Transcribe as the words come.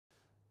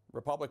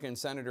Republican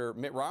Senator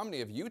Mitt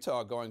Romney of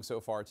Utah going so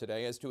far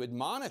today as to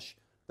admonish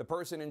the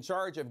person in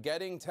charge of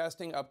getting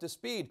testing up to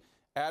speed,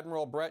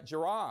 Admiral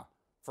Giroir,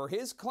 for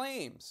his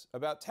claims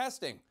about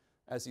testing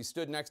as he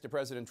stood next to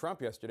President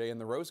Trump yesterday in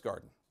the Rose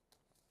Garden.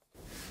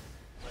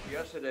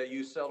 Yesterday,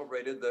 you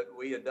celebrated that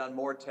we had done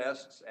more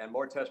tests and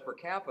more tests per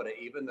capita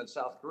even than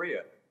South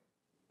Korea.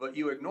 But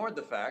you ignored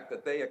the fact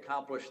that they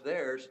accomplished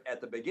theirs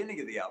at the beginning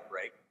of the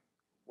outbreak,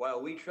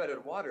 while we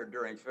treaded water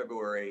during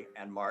February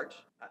and March.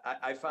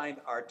 I find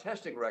our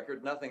testing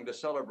record nothing to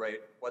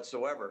celebrate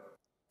whatsoever.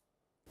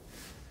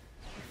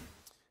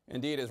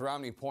 Indeed, as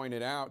Romney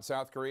pointed out,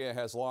 South Korea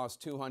has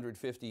lost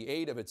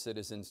 258 of its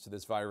citizens to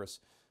this virus.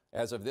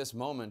 As of this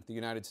moment, the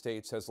United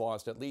States has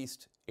lost at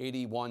least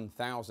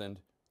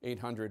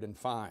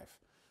 81,805.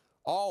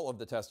 All of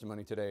the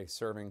testimony today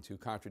serving to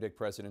contradict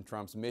President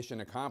Trump's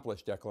mission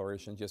accomplished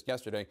declaration just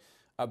yesterday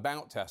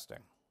about testing.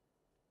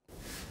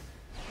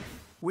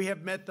 We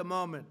have met the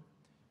moment,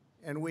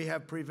 and we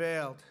have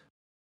prevailed.